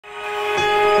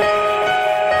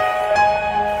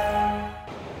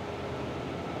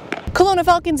Kelowna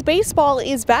Falcons baseball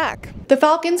is back. The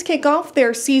Falcons kick off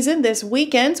their season this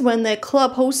weekend when the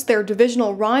club hosts their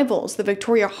divisional rivals, the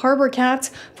Victoria Harbour Cats,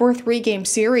 for a 3-game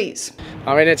series.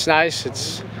 I mean, it's nice.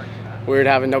 It's weird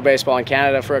having no baseball in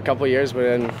Canada for a couple of years, but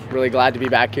I'm really glad to be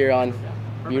back here on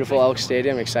beautiful Elk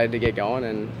Stadium. Excited to get going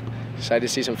and excited to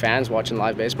see some fans watching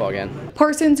live baseball again.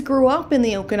 Parsons grew up in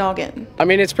the Okanagan. I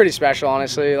mean, it's pretty special,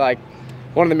 honestly. Like,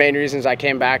 one of the main reasons I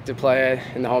came back to play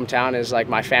in the hometown is like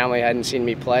my family hadn't seen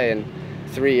me play in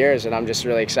 3 years, and I'm just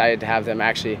really excited to have them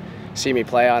actually see me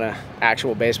play on an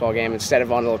actual baseball game instead of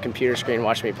on a little computer screen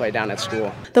watching me play down at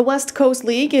school. The West Coast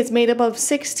League is made up of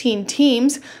 16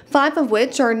 teams, 5 of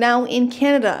which are now in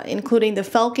Canada, including the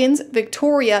Falcons,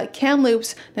 Victoria,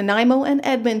 Kamloops, Nanaimo, and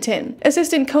Edmonton.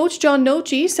 Assistant coach John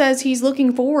Nochi says he's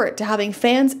looking forward to having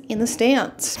fans in the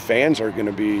stands. Fans are going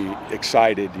to be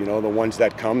excited, you know, the ones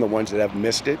that come, the ones that have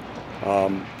missed it.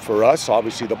 For us,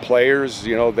 obviously the players,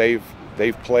 you know, they've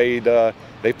played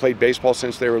baseball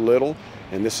since they were little.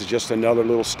 And this is just another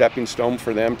little stepping stone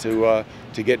for them to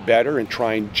get better and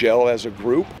try and gel as a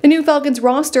group. The new Falcons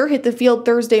roster hit the field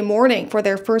Thursday morning for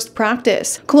their first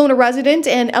practice. Kelowna resident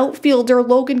and outfielder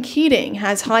Logan Keating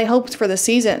has high hopes for the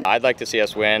season. I'd like to see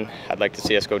us win. I'd like to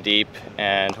see us go deep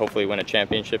and hopefully win a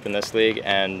championship in this league,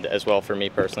 and as well for me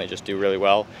personally, just do really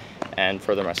well and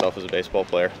further myself as a baseball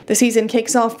player. The season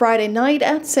kicks off Friday night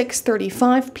at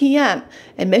 6:35 p.m.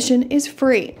 Admission is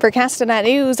free. For Castanet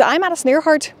News, I'm Addison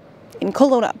Earhart in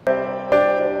Kelowna.